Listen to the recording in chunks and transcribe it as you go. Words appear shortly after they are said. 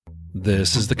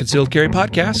This is the Concealed Carry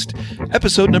Podcast,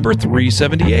 episode number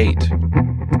 378.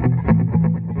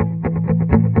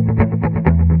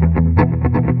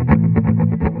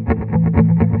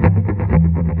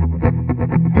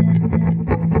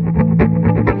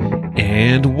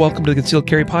 And welcome to the Concealed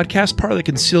Carry Podcast, part of the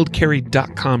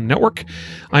ConcealedCarry.com network.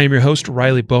 I am your host,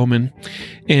 Riley Bowman,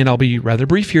 and I'll be rather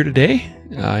brief here today.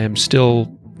 I am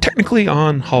still technically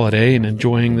on holiday and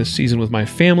enjoying this season with my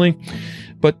family,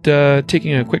 but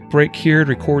taking a quick break here to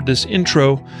record this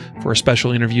intro for a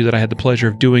special interview that I had the pleasure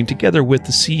of doing together with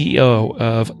the CEO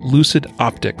of Lucid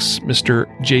Optics, Mr.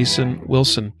 Jason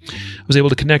Wilson. I was able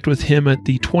to connect with him at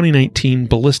the 2019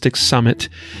 Ballistics Summit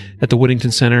at the Whittington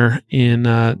Center in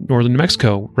northern New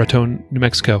Mexico, Raton, New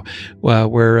Mexico,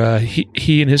 where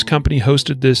he and his company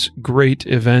hosted this great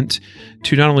event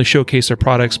to not only showcase their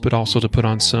products, but also to put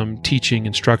on some teaching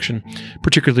instruction,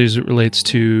 particularly as it relates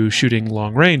to shooting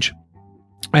long range.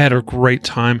 I had a great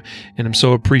time, and I'm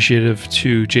so appreciative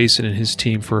to Jason and his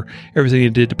team for everything they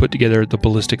did to put together the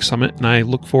Ballistics Summit, and I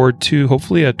look forward to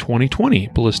hopefully a 2020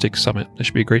 Ballistics Summit. That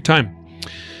should be a great time.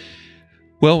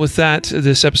 Well, with that,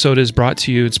 this episode is brought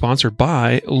to you and sponsored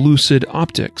by Lucid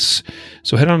Optics.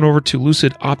 So head on over to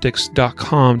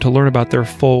lucidoptics.com to learn about their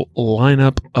full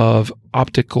lineup of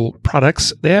optical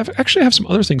products. They actually have some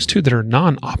other things too that are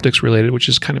non-optics related, which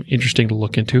is kind of interesting to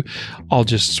look into. I'll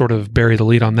just sort of bury the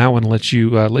lead on that one and let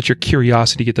you let your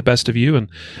curiosity get the best of you and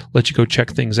let you go check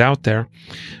things out there.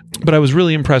 But I was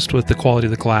really impressed with the quality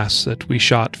of the glass that we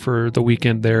shot for the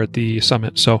weekend there at the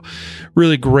summit. So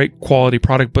really great quality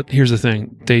product, but here's the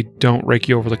thing. They don't rake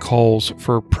you over the coals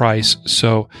for price.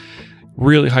 So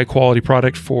really high quality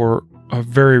product for a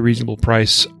very reasonable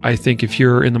price. I think if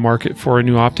you're in the market for a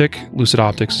new optic, Lucid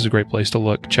Optics is a great place to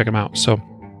look. Check them out. So,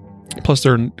 plus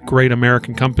they're a great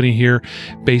American company here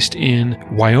based in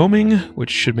Wyoming,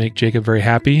 which should make Jacob very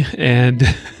happy, and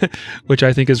which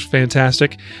I think is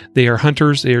fantastic. They are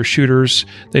hunters, they are shooters,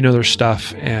 they know their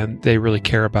stuff, and they really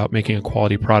care about making a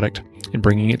quality product and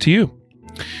bringing it to you.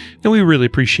 And we really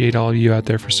appreciate all of you out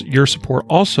there for your support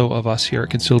also of us here at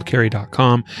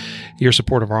ConcealedCarry.com, your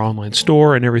support of our online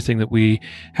store and everything that we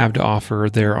have to offer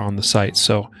there on the site.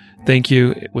 So thank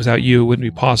you. Without you, it wouldn't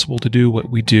be possible to do what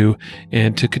we do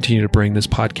and to continue to bring this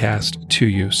podcast to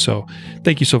you. So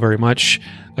thank you so very much.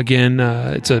 Again,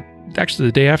 it's actually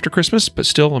the day after Christmas, but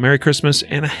still a Merry Christmas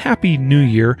and a Happy New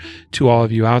Year to all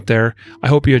of you out there. I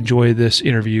hope you enjoy this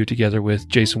interview together with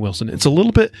Jason Wilson. It's a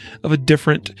little bit of a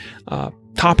different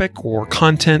topic or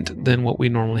content than what we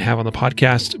normally have on the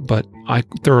podcast, but I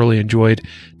thoroughly enjoyed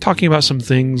talking about some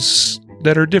things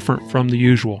that are different from the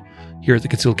usual here at the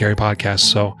Concealed Carry Podcast.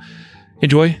 So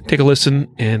enjoy, take a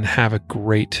listen, and have a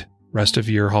great rest of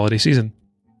your holiday season.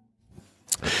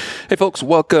 Hey folks,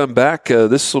 welcome back.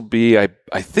 This will be, I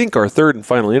think, our third and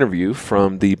final interview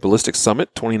from the Ballistics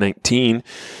Summit 2019,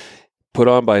 put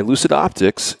on by Lucid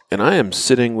Optics, and I am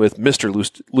sitting with Mr.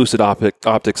 Lucid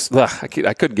Optics. I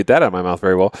couldn't get that out of my mouth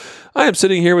very well. I am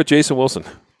sitting here with Jason Wilson.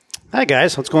 Hi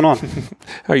guys, what's going on?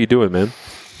 How are you doing, man?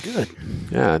 Good.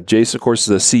 Yeah, Jason, of course,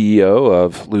 is the CEO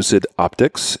of Lucid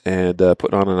Optics, and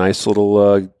putting on a nice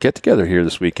little get-together here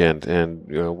this weekend. And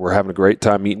we're having a great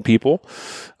time meeting people,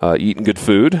 eating good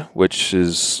food, which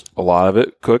is a lot of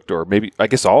it cooked, or maybe, I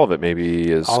guess all of it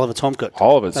maybe is... All of it's home cooked.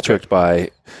 All of it's cooked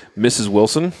by Mrs.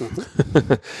 Wilson.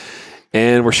 Mm-hmm.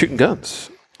 And we're shooting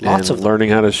guns. Lots and of learning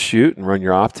how to shoot and run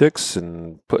your optics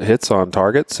and put hits on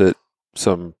targets at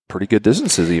some pretty good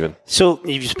distances even. So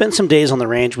you've spent some days on the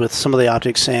range with some of the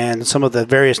optics and some of the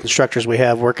various instructors we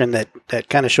have working that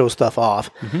kind of show stuff off.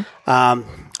 Mm-hmm.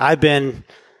 I've been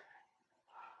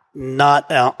not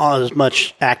as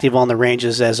much active on the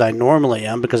ranges as I normally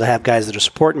am because I have guys that are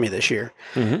supporting me this year.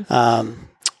 Mm-hmm.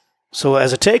 So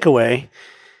as a takeaway,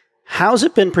 how's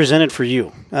it been presented for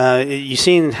you? You've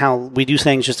seen how we do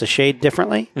things just a shade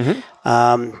differently.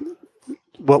 Mm-hmm.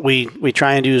 What we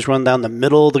try and do is run down the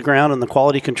middle of the ground, and the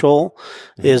quality control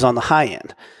is on the high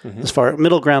end. Mm-hmm. As far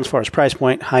middle ground, as far as price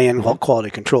point, high end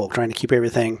quality control, trying to keep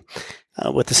everything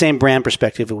with the same brand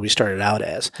perspective that we started out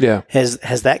as. Yeah. Has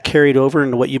that carried over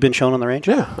into what you've been shown on the range?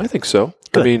 Yeah, I think so.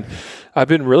 Good. I mean, I've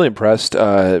been really impressed.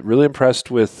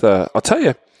 With, I'll tell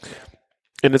you,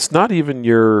 and it's not even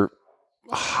your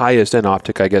highest end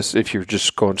optic, I guess, if you're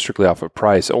just going strictly off of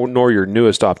price, nor your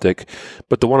newest optic,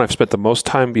 but the one I've spent the most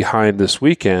time behind this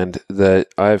weekend that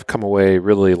I've come away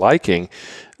really liking,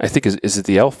 I think is it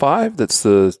the L5? That's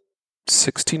the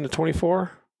 16 to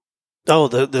 24? Oh,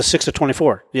 the 6 to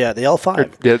 24. Yeah, the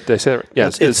L5. Did I say that right? Yeah,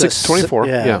 it's 6 to 24.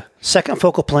 Yeah. Second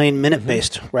focal plane,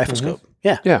 minute-based rifle scope.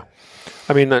 Yeah. Yeah.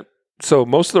 I mean, so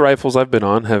most of the rifles I've been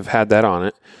on have had that on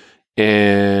it,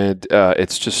 and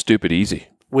it's just stupid easy.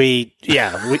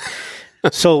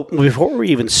 So before we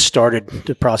even started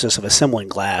the process of assembling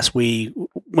glass, we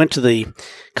went to the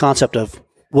concept of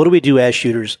what do we do as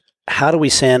shooters? How do we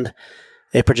send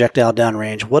a projectile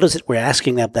downrange? What is it we're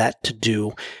asking of that to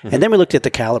do? And then we looked at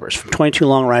the calibers from 22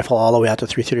 long rifle all the way out to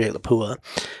 338 Lapua.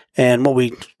 And what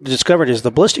we discovered is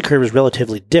the ballistic curve is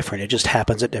relatively different. It just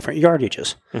happens at different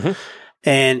yardages.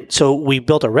 And so we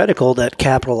built a reticle that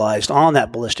capitalized on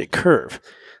that ballistic curve.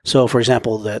 So, for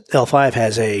example, the L5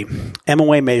 has a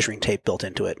MOA measuring tape built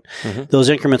into it. Those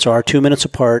increments are 2 minutes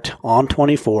apart on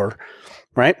 24,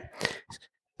 right?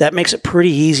 That makes it pretty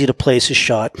easy to place a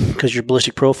shot because your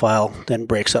ballistic profile then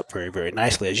breaks up very, very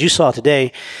nicely. As you saw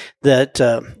today, that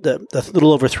the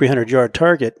little over 300-yard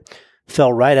target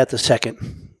fell right at the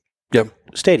second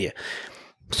stadia.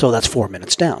 So that's 4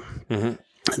 minutes down.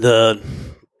 The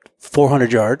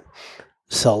 400-yard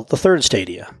fell at the third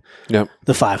stadia. The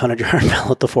 500-yard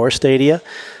fell at the fourth stadia.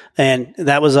 And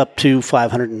that was up to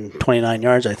 529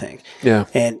 yards, I think.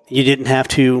 And you didn't have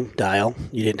to dial.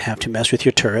 You didn't have to mess with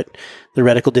your turret. The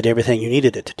reticle did everything you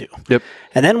needed it to do.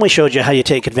 And then we showed you how you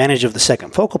take advantage of the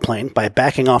second focal plane by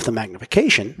backing off the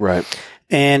magnification.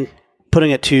 And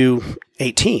putting it to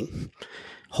 18,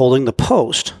 holding the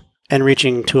post, and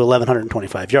reaching to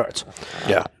 1,125 yards.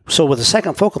 So with the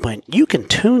second focal plane, you can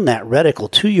tune that reticle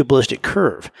to your ballistic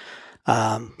curve.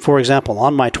 For example,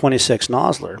 on my 26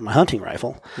 Nosler, my hunting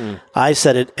rifle, I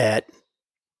set it at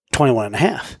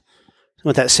 21.5.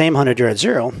 With that same 100-yard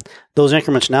zero, those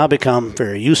increments now become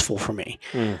very useful for me.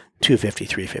 250,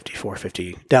 350,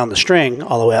 450, down the string,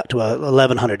 all the way up to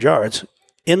 1,100 yards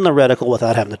in the reticle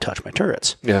without having to touch my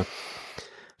turrets.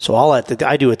 So all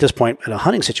I do at this point in a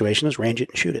hunting situation is range it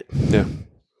and shoot it.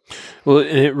 Well,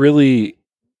 and it really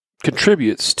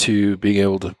contributes to being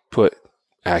able to put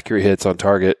accurate hits on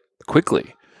target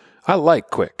quickly. I like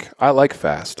quick. I like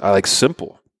fast. I like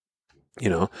simple.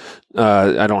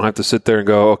 I don't have to sit there and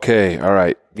go, okay, all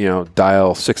right,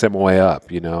 dial 6 MOA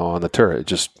up, on the turret.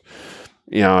 Just,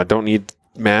 I don't need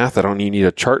math. I don't need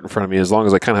a chart in front of me as long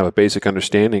as I kind of have a basic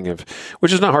understanding of,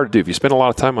 which is not hard to do. If you spend a lot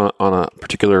of time with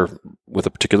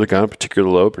a particular gun, a particular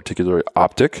load, particular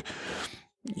optic,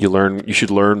 you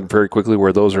should learn very quickly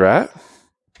where those are at,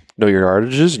 know your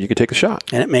yardages, and you can take a shot.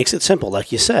 And it makes it simple,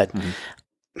 like you said.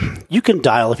 You can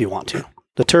dial if you want to.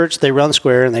 The turrets, they run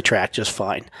square and they track just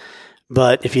fine.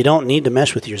 But if you don't need to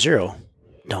mess with your zero,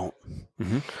 don't.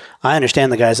 I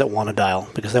understand the guys that want to dial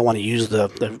because they want to use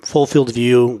the full field of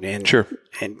view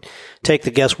and take the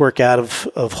guesswork out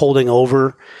of holding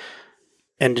over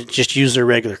and to just use their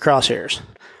regular crosshairs.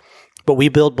 But we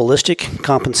build ballistic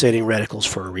compensating reticles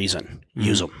for a reason.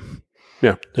 Use them.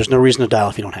 There's no reason to dial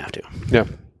if you don't have to.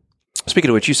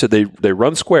 Speaking of which, you said they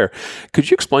run square.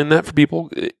 Could you explain that for people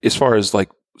as far as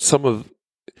like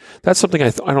that's something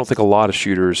I don't think a lot of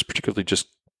shooters, particularly just,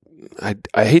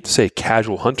 I hate to say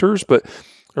casual hunters, but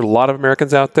there are a lot of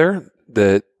Americans out there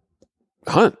that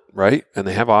hunt, right? And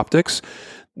they have optics.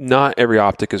 Not every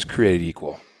optic is created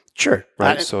equal. Sure.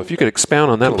 Right. So if you could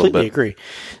expound on that a little bit. Completely agree.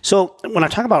 So when I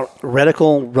talk about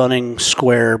reticle running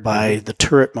square by the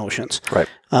turret motions,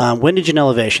 windage and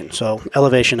elevation. So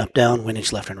elevation up, down,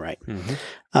 windage left and right.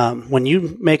 When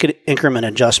you make an increment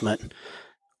adjustment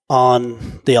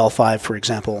on the L5, for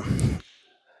example,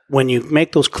 when you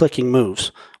make those clicking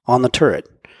moves on the turret,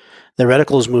 the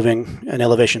reticle is moving an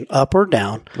elevation up or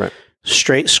down,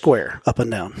 straight square, up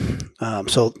and down.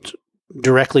 So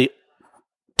directly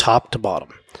top to bottom.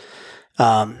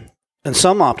 In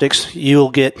some optics, you'll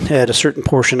get at a certain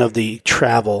portion of the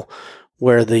travel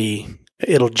where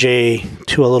it'll J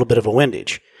to a little bit of a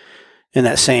windage in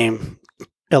that same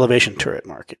elevation turret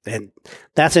market. And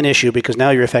that's an issue because now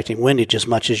you're affecting windage as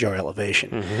much as your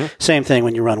elevation. Same thing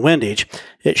when you run windage.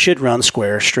 It should run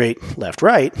square, straight, left,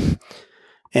 right,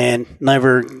 and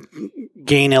never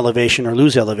gain elevation or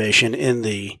lose elevation in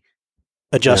the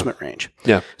adjustment range.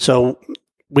 So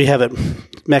we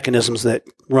have mechanisms that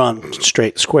run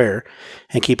straight square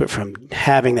and keep it from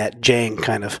having that jang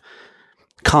kind of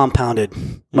compounded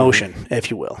motion, if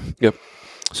you will.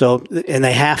 So, and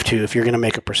they have to if you're going to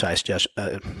make a precise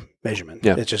measurement.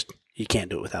 It's just, you can't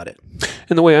do it without it.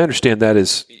 And the way I understand that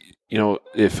is,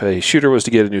 if a shooter was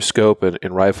to get a new scope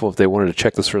and rifle, if they wanted to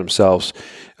check this for themselves,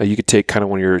 you could take kind of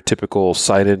one of your typical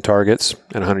sight-in targets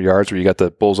at 100 yards where you got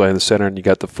the bullseye in the center and you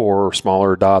got the 4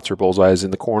 smaller dots or bullseyes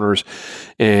in the corners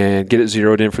and get it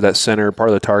zeroed in for that center part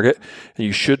of the target. And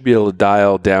you should be able to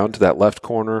dial down to that left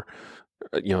corner,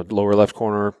 lower left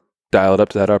corner, dial it up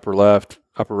to that upper left,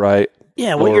 upper right,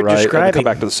 what you're describing, and come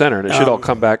back to the center, and it should all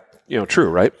come back, true,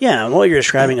 right? And what you're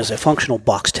describing is a functional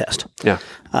box test.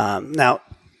 Now,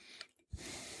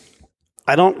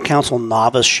 I don't counsel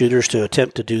novice shooters to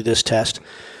attempt to do this test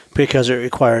because it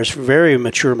requires very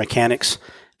mature mechanics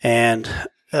and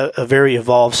a very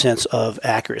evolved sense of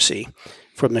accuracy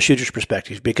from the shooter's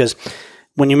perspective. Because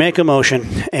when you make a motion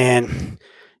and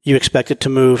you expect it to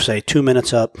move, say, 2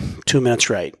 minutes up, 2 minutes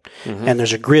right, and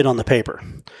there's a grid on the paper,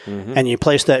 and you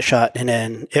place that shot, and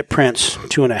then it prints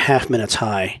 2.5 minutes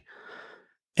high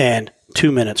and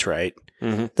 2 minutes right,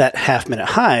 that half-minute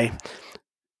high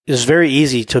is very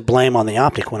easy to blame on the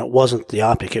optic when it wasn't the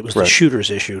optic. It was the shooter's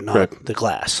issue, not the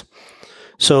glass.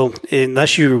 So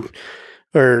unless you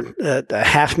are a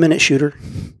half-minute shooter,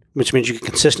 which means you can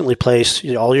consistently place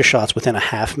all your shots within a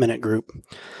half-minute group,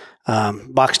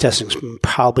 box testing is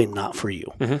probably not for you.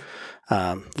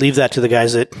 Leave that to the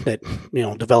guys that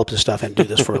develop this stuff and do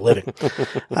this for a living.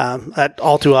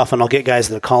 All too often, I'll get guys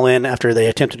that call in after they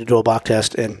attempted to do a box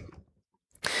test and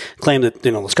claim that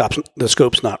the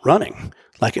scope's not running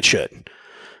like it should.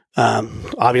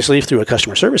 Obviously, through a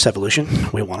customer service evolution,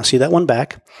 we want to see that one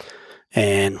back,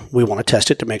 and we want to test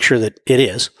it to make sure that it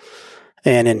is.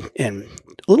 And in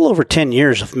a little over 10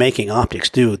 years of making optics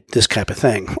do this type of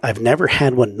thing, I've never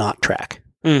had one not track.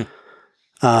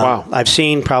 Wow. I've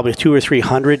seen probably 200 or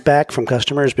 300 back from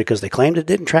customers because they claimed it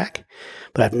didn't track,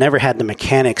 but I've never had the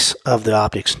mechanics of the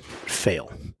optics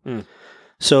fail.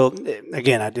 So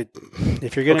again,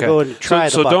 if you're going to go and try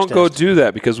so don't go do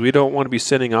that, because we don't want to be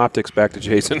sending optics back to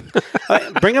Jason.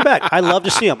 Bring them back. I love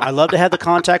to see them. I love to have the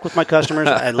contact with my customers.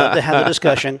 I love to have the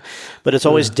discussion, but it's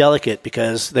always delicate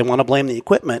because they want to blame the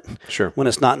equipment when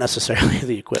it's not necessarily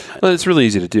the equipment. Well, it's really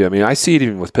easy to do. I mean, I see it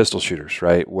even with pistol shooters,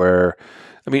 right? Where,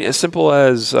 I mean, as simple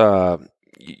as I'll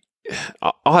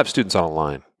have students on a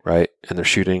line, right? And they're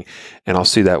shooting, and I'll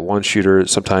see that one shooter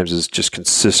sometimes is just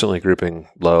consistently grouping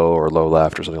low or low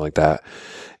left or something like that.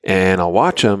 And I'll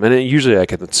watch them, and usually I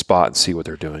can spot and see what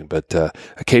they're doing. But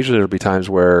occasionally there'll be times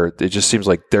where it just seems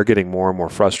like they're getting more and more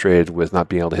frustrated with not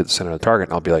being able to hit the center of the target.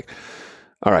 And I'll be like,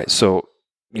 all right, so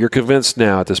you're convinced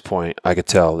now at this point, I could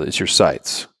tell that it's your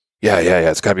sights. Yeah,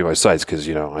 it's got to be my sights because,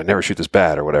 I never shoot this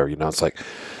bad or whatever. It's like,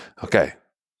 okay,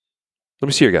 let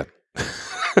me see your gun.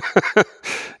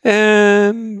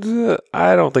 And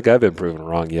I don't think I've been proven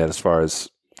wrong yet as far as,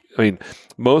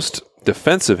 most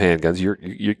defensive handguns,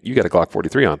 you got a Glock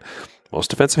 43 on.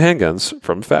 Most defensive handguns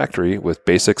from factory with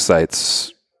basic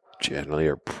sights generally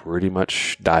are pretty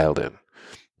much dialed in.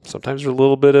 Sometimes there's a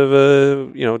little bit of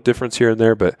a, difference here and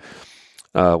there, but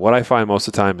what I find most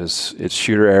of the time is it's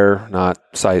shooter error, not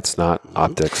sights, not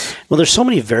optics. Well, there's so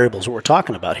many variables that we're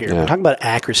talking about here. We're talking about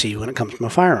accuracy when it comes from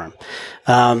a firearm.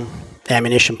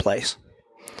 Ammunition plays.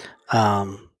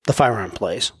 The firearm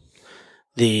plays.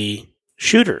 The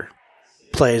shooter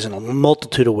plays in a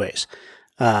multitude of ways.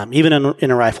 Even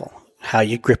in a rifle, how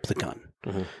you grip the gun.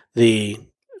 The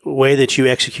way that you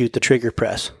execute the trigger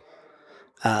press.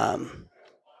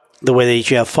 The way that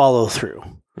you have follow through.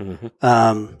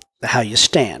 How you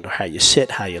stand or how you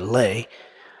sit, how you lay,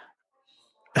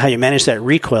 how you manage that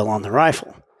recoil on the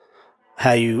rifle,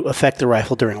 how you affect the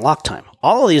rifle during lock time.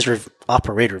 All of these are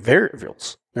operator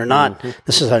variables. They're not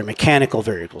necessarily mechanical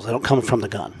variables. They don't come from the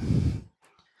gun.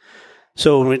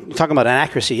 So when we're talking about an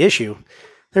accuracy issue,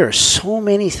 there are so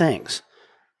many things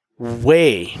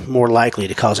way more likely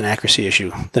to cause an accuracy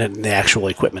issue than the actual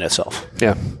equipment itself.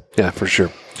 Yeah, for sure.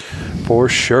 For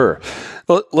sure.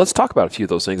 Well, let's talk about a few of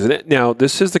those things. Now,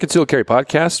 this is the Concealed Carry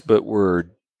Podcast, but we're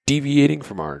deviating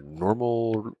from our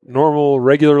normal,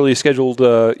 regularly scheduled,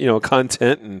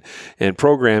 content and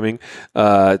programming.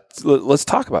 Let's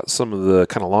talk about some of the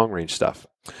kind of long range stuff.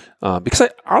 Because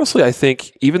I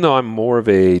think even though I'm more of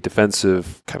a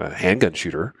defensive kind of handgun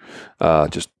shooter,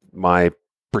 just my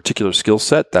particular skill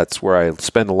set, that's where I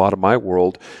spend a lot of my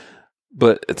world.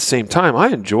 But at the same time, I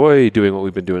enjoy doing what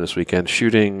we've been doing this weekend,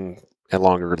 shooting at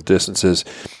longer distances.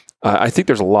 I think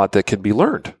there's a lot that can be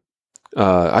learned.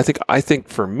 I think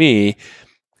for me,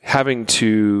 having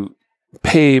to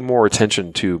pay more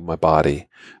attention to my body,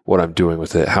 what I'm doing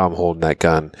with it, how I'm holding that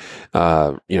gun,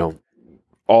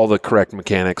 all the correct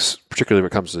mechanics, particularly when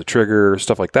it comes to the trigger,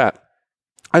 stuff like that.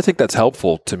 I think that's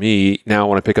helpful to me now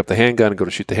when I pick up the handgun and go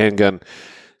to shoot the handgun.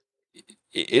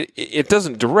 It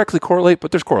doesn't directly correlate,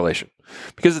 but there's correlation.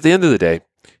 Because at the end of the day,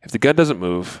 if the gun doesn't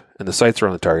move and the sights are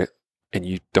on the target and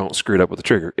you don't screw it up with the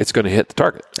trigger, it's going to hit the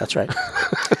target. That's right.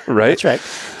 Right? That's right.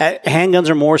 Handguns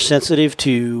are more sensitive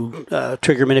to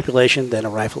trigger manipulation than a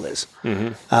rifle is.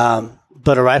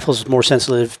 But a rifle is more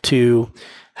sensitive to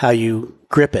how you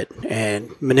grip it and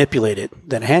manipulate it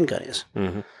than a handgun is.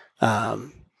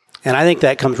 And I think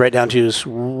that comes right down to is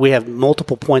we have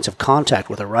multiple points of contact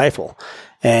with a rifle,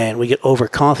 and we get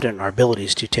overconfident in our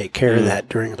abilities to take care of that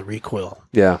during the recoil.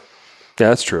 Yeah. Yeah,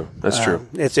 that's true. That's true.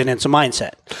 It's a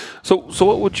mindset. So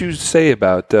what would you say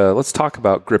about? Let's talk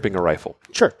about gripping a rifle.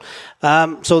 Sure.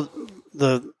 So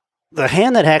the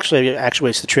hand that actually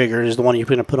actuates the trigger is the one you're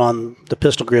going to put on the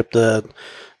pistol grip, the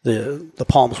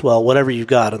palm swell, whatever you've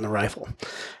got on the rifle.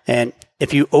 And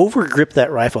if you over grip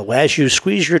that rifle, as you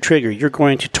squeeze your trigger, you're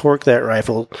going to torque that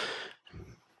rifle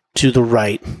to the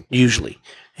right, usually.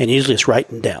 And usually it's right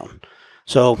and down.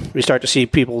 So we start to see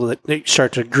people that they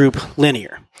start to group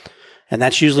linear. And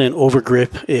that's usually an over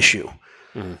grip issue.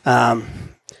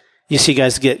 You see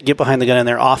guys get behind the gun and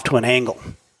they're off to an angle.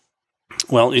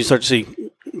 Well, you start to see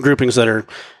groupings that are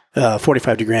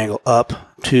 45-degree angle up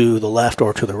to the left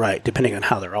or to the right, depending on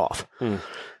how they're off.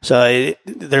 So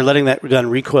they're letting that gun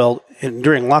recoil, and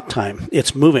during lock time,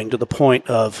 it's moving to the point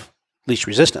of least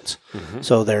resistance.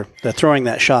 So they're throwing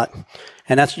that shot,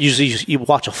 and that's usually you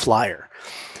watch a flyer.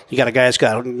 You got a guy that's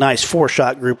got a nice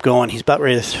 4-shot group going. He's about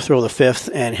ready to throw the 5th,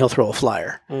 and he'll throw a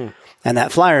flyer. And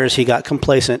that flyer is he got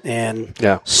complacent and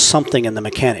something in the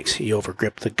mechanics. He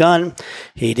overgripped the gun.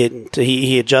 He didn't.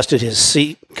 He adjusted his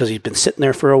seat because he'd been sitting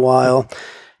there for a while.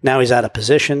 Now he's out of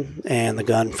position, and the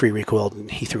gun free recoiled,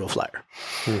 and he threw a flyer.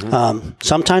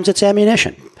 Sometimes it's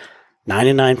ammunition.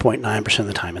 99.9% of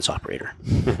the time, it's operator.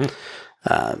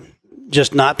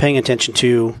 Just not paying attention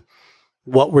to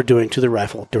what we're doing to the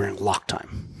rifle during lock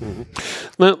time.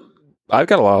 Well, I've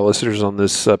got a lot of listeners on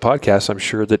this podcast, I'm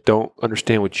sure, that don't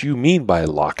understand what you mean by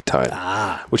lock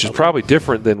time, which is probably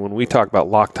different than when we talk about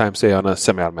lock time, say, on a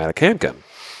semi-automatic handgun.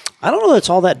 I don't know that it's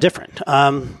all that different.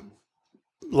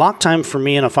 Lock time for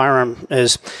me in a firearm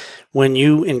is when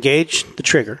you engage the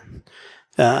trigger,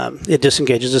 it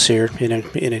disengages the sear, it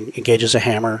engages a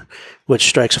hammer, which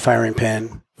strikes a firing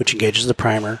pin, which engages the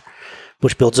primer,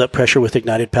 which builds up pressure with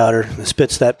ignited powder and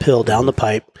spits that pill down the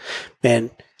pipe. And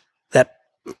that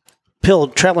pill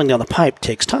traveling down the pipe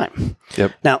takes time.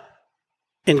 Now,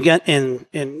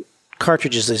 in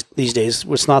cartridges these days,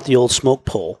 it's not the old smoke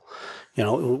pull.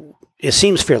 It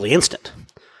seems fairly instant.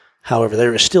 However,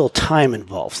 there is still time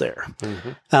involved there.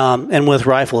 And with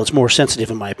rifle, it's more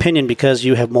sensitive, in my opinion, because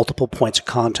you have multiple points of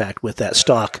contact with that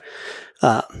stock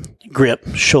grip,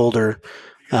 shoulder,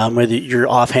 whether your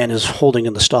offhand is holding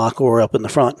in the stock or up in the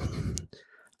front.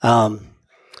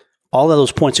 All of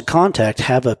those points of contact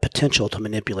have a potential to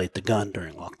manipulate the gun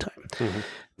during lock time.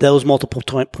 Those multiple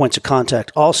points of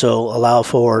contact also allow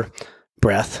for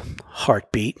breath,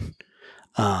 heartbeat,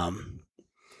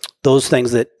 those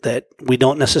things that we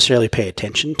don't necessarily pay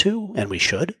attention to, and we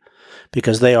should,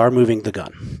 because they are moving the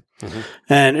gun.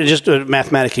 And just a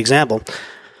mathematic example,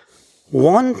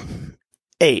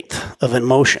 1/8 of a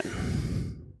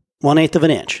motion, 1/8 of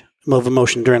an inch of a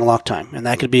motion during lock time, and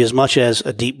that could be as much as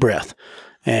a deep breath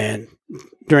and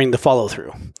during the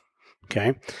follow-through,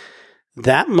 okay?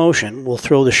 That motion will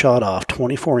throw the shot off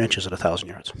 24 inches at 1,000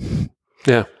 yards.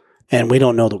 Yeah. And we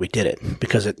don't know that we did it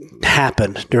because it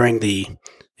happened during the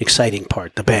exciting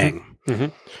part, the bang.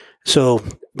 So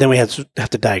then we have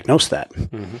to diagnose that.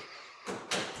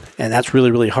 And that's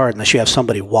really, really hard unless you have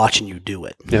somebody watching you do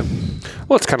it. Yeah.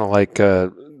 Well, it's kind of like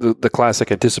the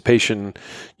classic anticipation,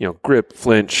 grip,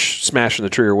 flinch, smashing the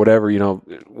trigger, whatever,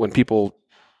 when people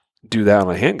do that on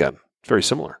a handgun. It's very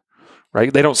similar,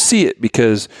 right? They don't see it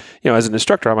because, as an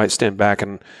instructor, I might stand back,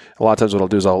 and a lot of times what I'll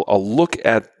do is I'll look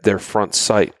at their front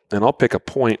sight, and I'll pick a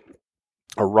point,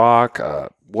 a rock,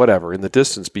 whatever, in the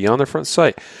distance beyond their front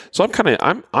sight. So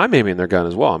I'm aiming their gun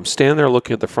as well. I'm standing there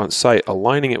looking at the front sight,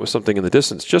 aligning it with something in the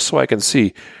distance, just so I can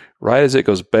see right as it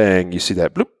goes bang, you see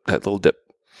that bloop, that little dip.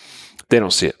 They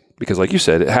don't see it because, like you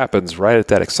said, it happens right at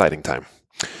that exciting time.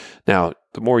 Now,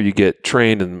 the more you get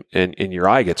trained and your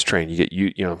eye gets trained, you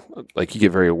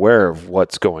get very aware of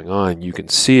what's going on. You can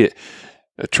see it.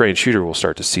 A trained shooter will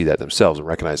start to see that themselves and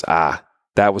recognize,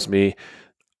 that was me.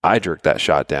 I jerked that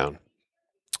shot down.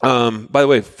 By the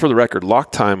way, for the record,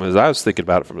 lock time, as I was thinking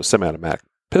about it from a semi-automatic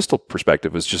pistol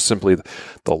perspective, is just simply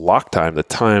the lock time, the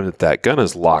time that gun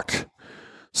is locked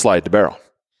slide to barrel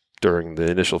during the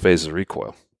initial phases of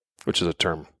recoil, which is a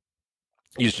term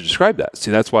used to describe that.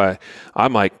 See, that's why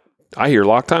I'm like, I hear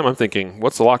lock time, I'm thinking,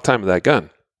 what's the lock time of that gun?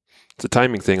 It's a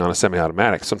timing thing on a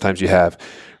semi-automatic. Sometimes you have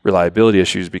reliability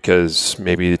issues because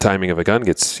maybe the timing of a gun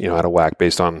gets out of whack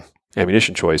based on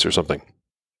ammunition choice or something.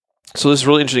 So this is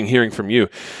really interesting hearing from you.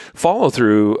 Follow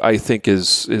through, I think,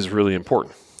 is really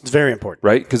important. It's very important,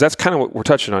 right? Because that's kind of what we're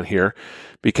touching on here.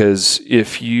 Because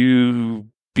if you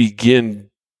begin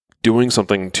doing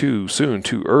something too soon,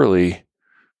 too early,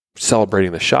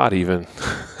 celebrating the shot, even,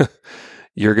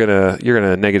 you're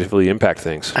gonna negatively impact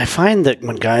things. I find that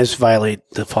when guys violate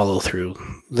the follow through,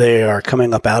 they are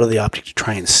coming up out of the optic to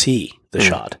try and see the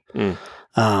shot.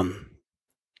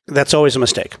 That's always a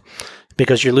mistake.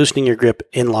 because you're loosening your grip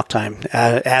in lock time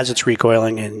as it's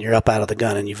recoiling and you're up out of the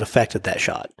gun and you've affected that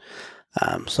shot.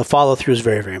 So follow through is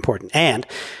very, very important. And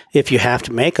if you have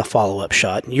to make a follow-up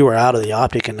shot, you are out of the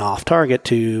optic and off target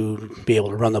to be able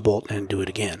to run the bolt and do it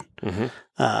again.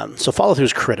 So follow through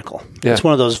is critical. Yeah. It's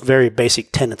one of those very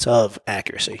basic tenets of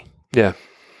accuracy. Yeah.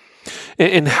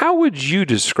 And how would you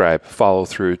describe follow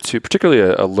through to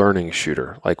particularly a learning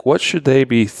shooter? Like, what should they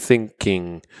be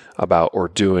thinking about or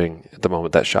doing at the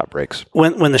moment that shot breaks?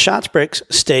 When the shots breaks,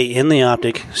 stay in the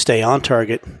optic, stay on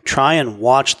target, try and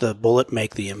watch the bullet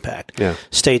make the impact. Yeah.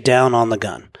 Stay down on the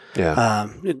gun. Yeah.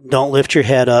 Don't lift your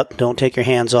head up. Don't take your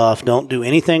hands off. Don't do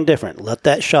anything different. Let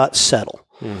that shot settle.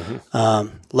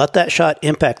 Let that shot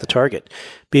impact the target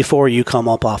before you come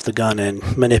up off the gun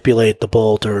and manipulate the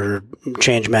bolt or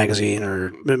change magazine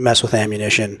or mess with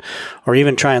ammunition or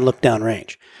even try and look down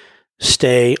range.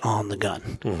 Stay on the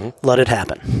gun. Let it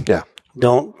happen. Yeah.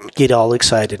 Don't get all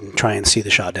excited and try and see the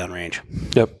shot down range.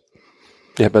 Yep.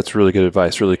 Yeah, that's really good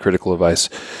advice, really critical advice.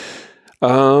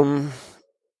 All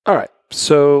right.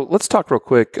 So let's talk real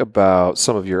quick about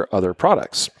some of your other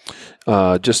products.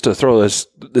 Just to throw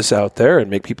this out there and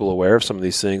make people aware of some of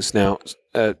these things. Now,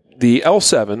 the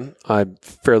L7, I'm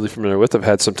fairly familiar with. I've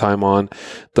had some time on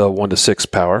the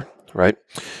 1-to-6 power, right?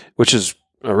 Which is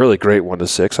a really great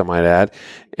 1-to-6, I might add.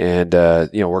 And,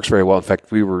 works very well. In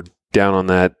fact, we were down on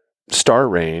that star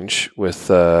range with,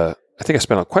 I think I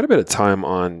spent quite a bit of time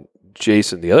on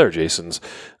Jason, the other Jason's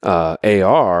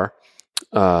AR,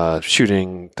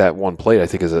 shooting that one plate, I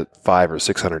think is at 500 or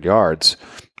 600 yards.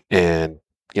 And,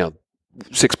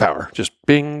 6 power, just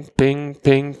ping, ping,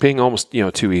 ping, ping, almost,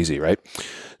 too easy, right?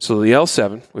 So the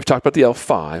L7, we've talked about the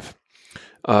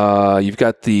L5. You've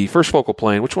got the first focal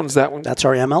plane. Which one is that one? That's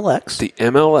our MLX. The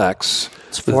MLX.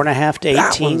 It's 4.5 to 18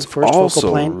 that one's first also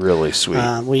focal plane. Really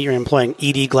sweet. We are employing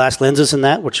ED glass lenses in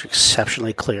that, which are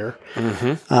exceptionally clear.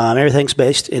 Everything's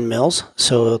based in mils,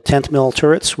 so 10th mil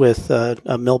turrets with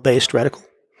a mil-based reticle.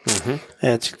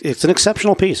 It's an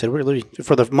exceptional piece. It really,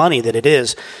 for the money that it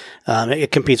is,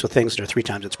 it competes with things that are 3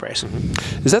 times its price.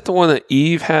 Is that the one that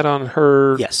Eve had on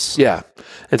her? Yes. Yeah.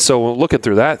 And so looking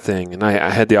through that thing, and I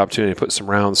had the opportunity to put some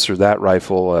rounds through that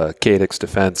rifle, Cadex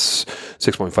Defense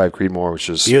 6.5 Creedmoor, which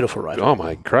is beautiful rifle. Oh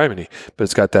my criminy! But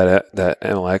it's got that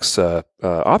MLX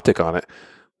optic on it.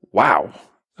 Wow.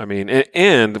 I mean,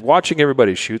 and watching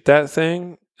everybody shoot that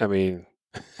thing, I mean,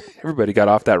 everybody got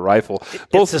off that rifle.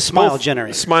 It's a smile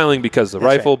generator. Smiling because of the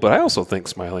That's rifle, right. but I also think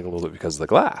smiling a little bit because of the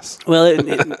glass. Well,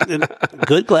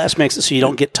 good glass makes it so you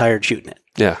don't get tired shooting it.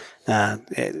 Yeah.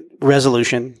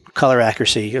 Resolution, color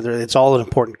accuracy, it's all an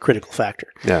important critical factor.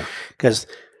 Yeah. Because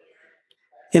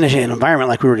in an environment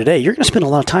like we were today, you're going to spend a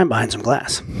lot of time behind some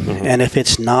glass. And if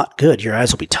it's not good, your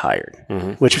eyes will be tired,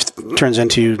 which turns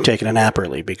into taking a nap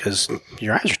early because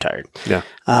your eyes are tired. Yeah.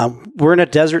 We're in a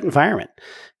desert environment.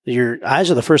 Your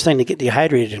eyes are the first thing to get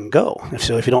dehydrated and go.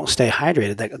 So if you don't stay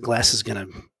hydrated,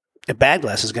 a bad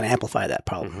glass is going to amplify that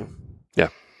problem. Yeah.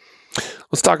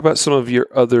 Let's talk about some of your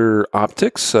other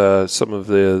optics, some of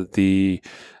the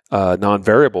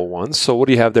non-variable ones. So what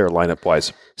do you have there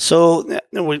lineup-wise? So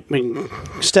we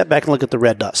step back and look at the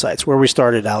red dot sights. Where we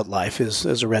started out life is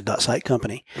as a red dot sight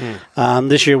company.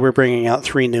 This year we're bringing out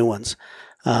 3 new ones.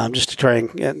 Just to try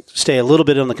and stay a little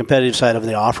bit on the competitive side of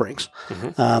the offerings.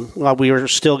 While we are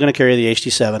still going to carry the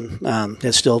HD7,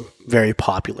 it's still very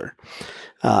popular.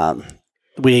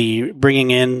 We bringing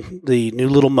in the new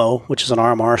little Mo, which is an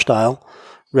RMR style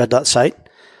red dot sight.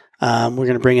 We're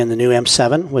going to bring in the new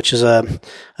M7, which is an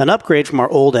upgrade from our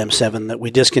old M7 that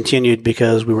we discontinued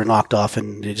because we were knocked off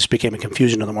and it just became a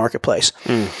confusion in the marketplace.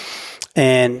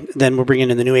 And then we're bringing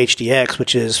in the new HDX,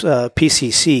 which is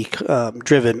PCC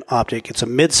driven optic. It's a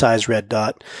mid-size red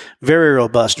dot, very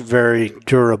robust, very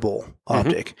durable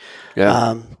optic.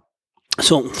 Yeah.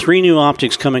 So 3 new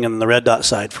optics coming in the red dot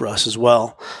side for us as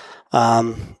well.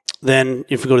 Then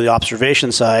if we go to the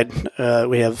observation side,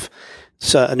 we have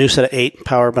a new set of 8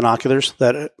 power binoculars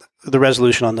that the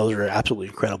resolution on those are absolutely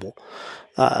incredible.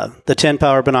 The 10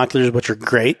 power binoculars, which are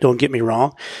great, don't get me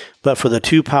wrong, but for the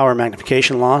 2 power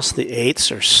magnification loss, the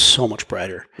 8s are so much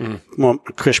brighter, more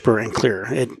crisper and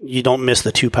clearer. You don't miss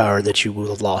the 2 power that you would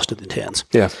have lost in the 10s.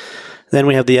 Yeah. Then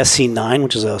we have the SC9,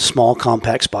 which is a small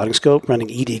compact spotting scope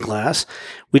running ED glass.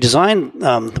 We designed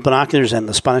the binoculars and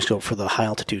the spotting scope for the high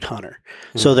altitude hunter.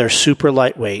 So they're super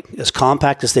lightweight, as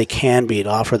compact as they can be to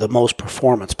offer the most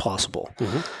performance possible.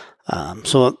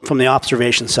 So from the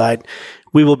observation side,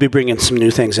 we will be bringing some new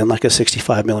things in, like a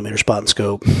 65 millimeter spotting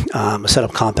scope, a set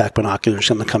of compact binoculars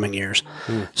in the coming years.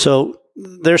 So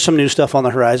there's some new stuff on the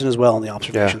horizon as well on the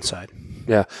observation side.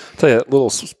 Yeah. I'll tell you, that little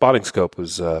spotting scope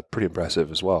was pretty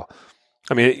impressive as well.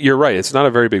 I mean, you're right. It's not a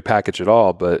very big package at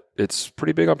all, but it's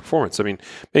pretty big on performance. I mean,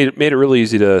 made it really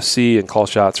easy to see and call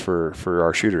shots for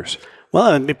our shooters.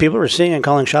 Well, and people were seeing and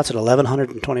calling shots at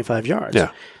 1,125 yards.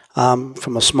 Yeah.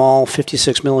 From a small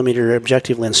 56 millimeter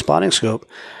objective lens spotting scope,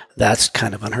 that's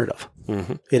kind of unheard of.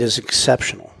 Mm-hmm. It is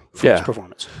exceptional for its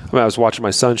performance. I mean, I was watching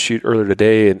my son shoot earlier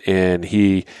today, and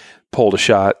he pulled a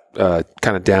shot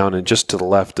kind of down and just to the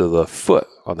left of the foot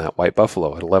on that white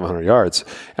buffalo at 1,100 yards.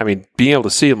 I mean, being able to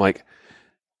see him like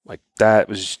that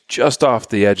was just off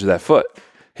the edge of that foot.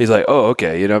 He's like, oh,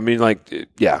 okay. You know, I mean, like,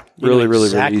 yeah, really, really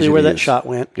exactly easy where to that use. shot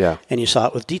went. Yeah. And you saw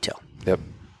it with detail. Yep.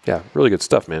 Yeah, really good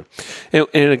stuff, man. And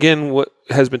again, what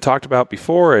has been talked about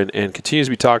before and continues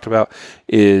to be talked about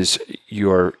is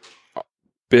you're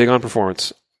big on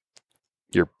performance,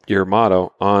 your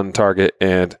motto on target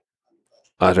and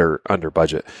under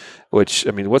budget. Which,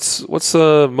 I mean, what's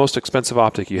the most expensive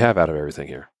optic you have out of everything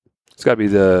here? It's got to be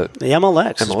the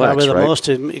MLX. It's probably the right? most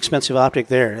expensive optic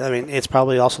there. I mean, it's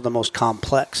probably also the most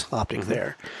complex optic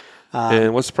there.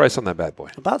 And what's the price on that bad boy?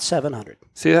 About $700.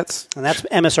 See, that's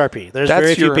MSRP. There's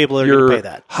very few people that are going to pay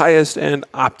that. Highest end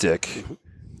optic,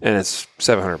 and it's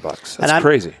 $700. That's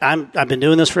crazy. I've been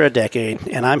doing this for a decade,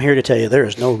 and I'm here to tell you there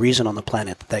is no reason on the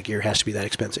planet that gear has to be that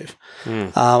expensive.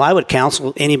 I would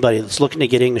counsel anybody that's looking to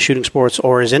get into shooting sports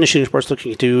or is into shooting sports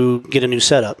looking to get a new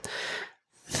setup.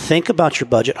 Think about your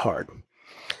budget hard.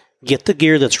 Get the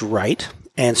gear that's right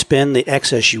and spend the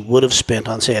excess you would have spent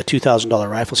on, say, a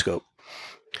 $2,000 rifle scope.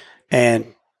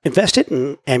 And invest it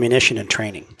in ammunition and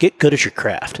training. Get good at your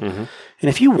craft. And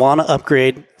if you want to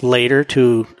upgrade later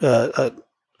to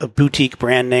a boutique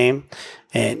brand name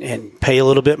and pay a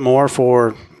little bit more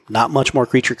for not much more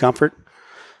creature comfort,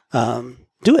 do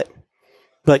it.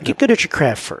 But get good at your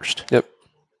craft first. Yep.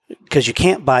 Because you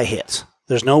can't buy hits.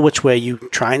 There's no which way you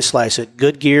try and slice it.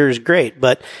 Good gear is great,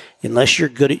 but unless you're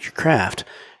good at your craft,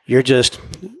 you're just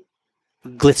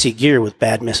glitzy gear with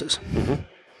bad misses.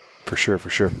 For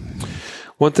sure.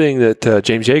 One thing that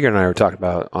James Yeager and I were talking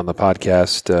about on the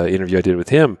podcast interview I did with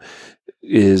him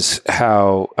is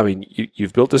how, I mean,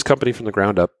 you've built this company from the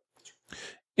ground up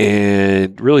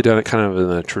and really done it kind of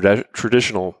in a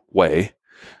traditional way.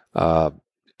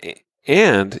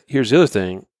 And here's the other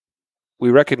thing. We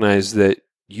recognize that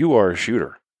you are a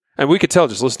shooter. And we could tell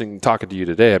just listening, talking to you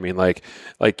today. I mean, like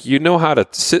you know how to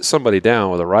sit somebody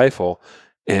down with a rifle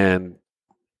and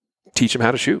teach them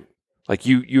how to shoot. Like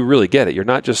you really get it. You're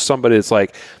not just somebody that's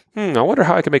like, I wonder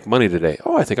how I can make money today.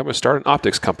 Oh, I think I'm going to start an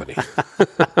optics company.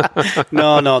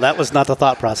 No, that was not the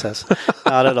thought process.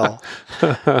 Not at all.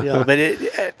 But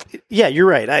you're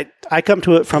right. I come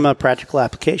to it from a practical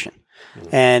application.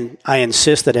 And I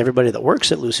insist that everybody that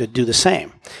works at Lucid do the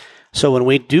same. So when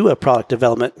we do a product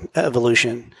development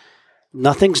evolution,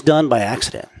 nothing's done by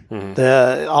accident.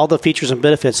 All the features and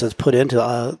benefits that's put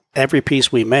into every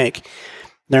piece we make,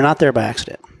 they're not there by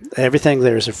accident. Everything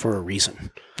there is for a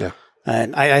reason. Yeah.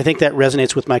 And I think that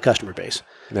resonates with my customer base.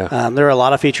 Yeah. There are a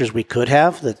lot of features we could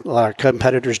have that a lot of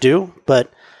competitors do, but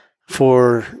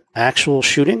for actual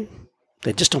shooting,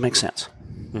 they just don't make sense.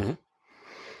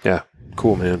 Yeah.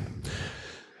 Cool, man.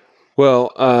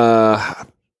 Well,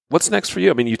 what's next for you?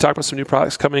 I mean, you talked about some new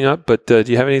products coming up, but do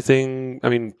you have anything, I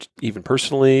mean, even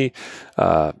personally,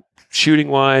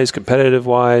 shooting-wise,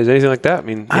 competitive-wise, anything like that? I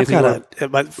mean,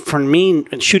 but for me,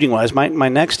 shooting-wise, my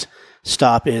next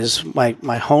stop is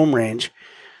my home range.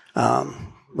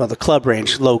 The club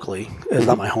range locally is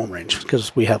not my home range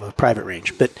because we have a private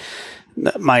range. But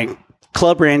my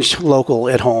club range local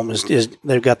at home is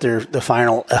they've got the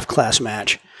final F-class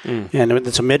match. And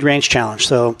it's a mid-range challenge.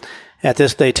 So at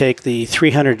this, they take the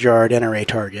 300-yard NRA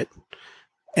target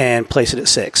and place it at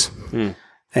 6.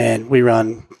 And we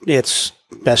run its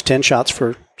best 10 shots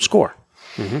for score.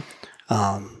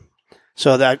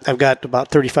 So I've got about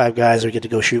 35 guys that I get to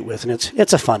go shoot with, and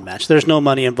it's a fun match. There's no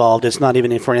money involved. It's not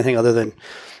even for anything other than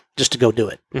just to go do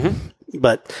it.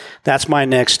 But that's my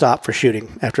next stop for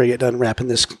shooting after I get done wrapping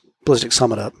this Ballistic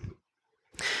Summit up.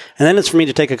 And then it's for me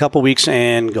to take a couple weeks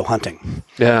and go hunting.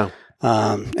 Yeah.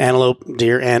 Antelope,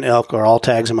 deer, and elk are all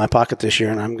tags in my pocket this year,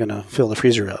 and I'm going to fill the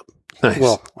freezer up. Nice.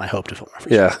 Well, I hope to fill my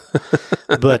freezer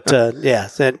up. But,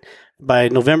 that by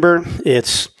November,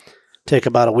 it's take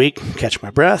about a week, catch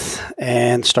my breath,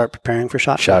 and start preparing for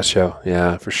SHOT Show.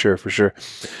 Yeah, for sure.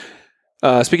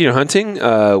 Speaking of hunting,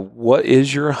 what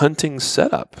is your hunting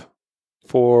setup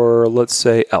for, let's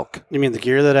say, elk? You mean the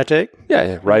gear that I take?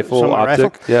 Yeah. Rifle,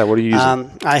 optic. Rifle? Yeah, what are you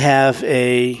using? I have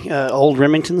a old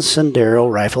Remington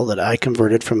Sendero rifle that I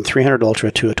converted from 300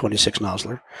 Ultra to a 26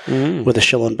 Nosler with a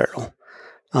Schillen barrel.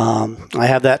 I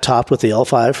have that topped with the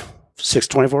L5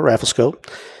 624 rifle scope,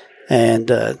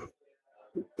 and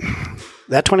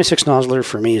that 26 nozzler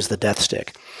for me is the death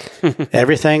stick.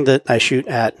 Everything that I shoot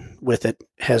at with it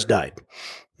has died.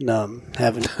 I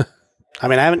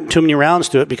haven't too many rounds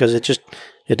to it because it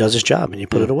does its job and you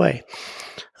put it away.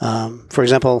 For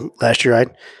example, last year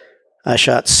I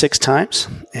shot 6 times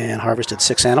and harvested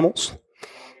 6 animals.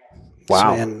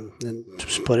 Wow. And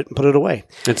just put it away.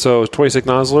 And so 26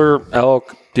 nozzler,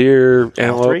 elk, deer,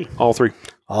 antelope, all three.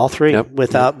 All three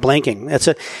without blinking. It's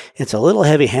a little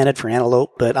heavy-handed for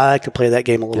antelope, but I like to play that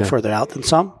game a little further out than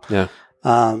some. Yeah.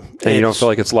 And you don't feel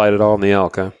like it's light at all in the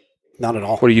elk, huh? Not at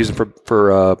all. What are you using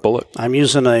for bullet? I'm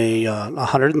using a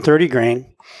 130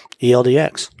 grain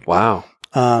ELDX. Wow.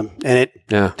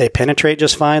 They penetrate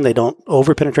just fine. They don't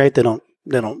over penetrate. They don't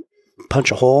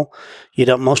punch a hole. You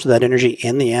dump most of that energy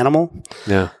in the animal.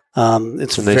 Yeah.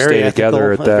 It's and they very stay ethical,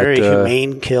 together at a that, very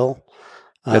humane kill.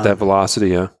 At that velocity,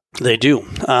 yeah. They do.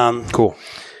 Cool.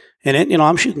 And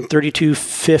I'm shooting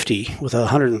 3250 with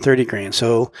 130 grain.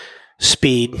 So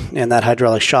speed and that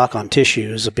hydraulic shock on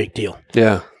tissue is a big deal.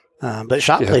 Yeah. But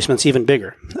shot placement's even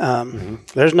bigger.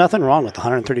 There's nothing wrong with the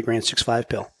 130 grain 6.5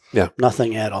 pill. Yeah.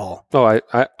 Nothing at all. Oh,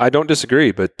 I don't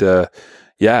disagree, but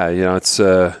it's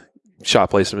shot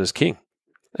placement is king.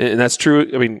 And that's true.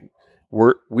 I mean,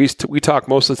 we talk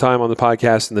most of the time on the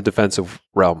podcast in the defensive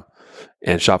realm,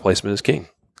 and shot placement is king.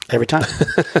 Every time.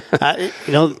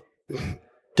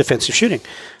 Defensive shooting.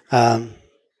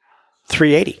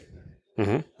 380.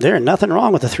 There's nothing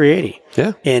wrong with a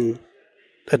 380 in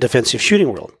a defensive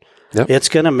shooting world. Yep. It's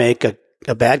going to make a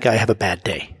bad guy have a bad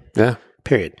day. Yeah.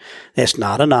 Period. It's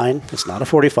not a 9. It's not a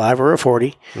 45 or a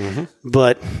 40.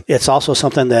 But it's also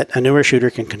something that a newer shooter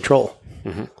can control.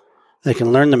 They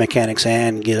can learn the mechanics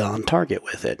and get on target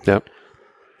with it. Yep.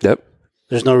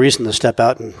 There's no reason to step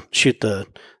out and shoot the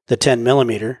 10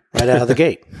 millimeter right out of the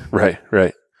gate. Right.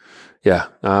 Yeah,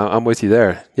 I'm with you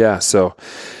there. Yeah, so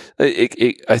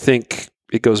I think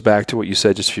it goes back to what you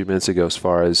said just a few minutes ago as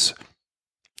far as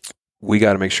we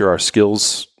got to make sure our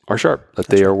skills are sharp, that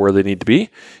they are where they need to be.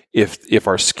 If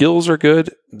our skills are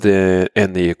good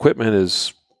and the equipment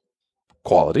is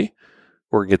quality,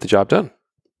 we're going to get the job done.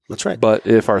 That's right. But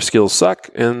if our skills suck,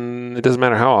 and it doesn't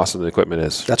matter how awesome the equipment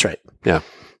is. That's right. Yeah.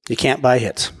 You can't buy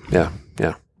hits. Yeah.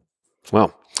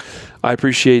 Well, I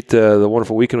appreciate the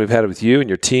wonderful weekend we've had with you and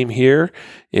your team here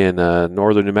in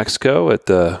northern New Mexico at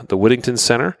the Whittington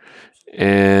Center,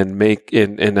 and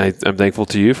I'm thankful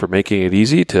to you for making it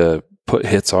easy to put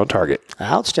hits on target.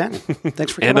 Outstanding.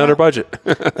 Thanks for coming and under out. budget.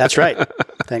 That's right.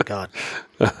 Thank God.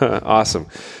 Awesome.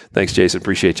 Thanks, Jason.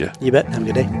 Appreciate you. You bet. Have a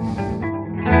good day.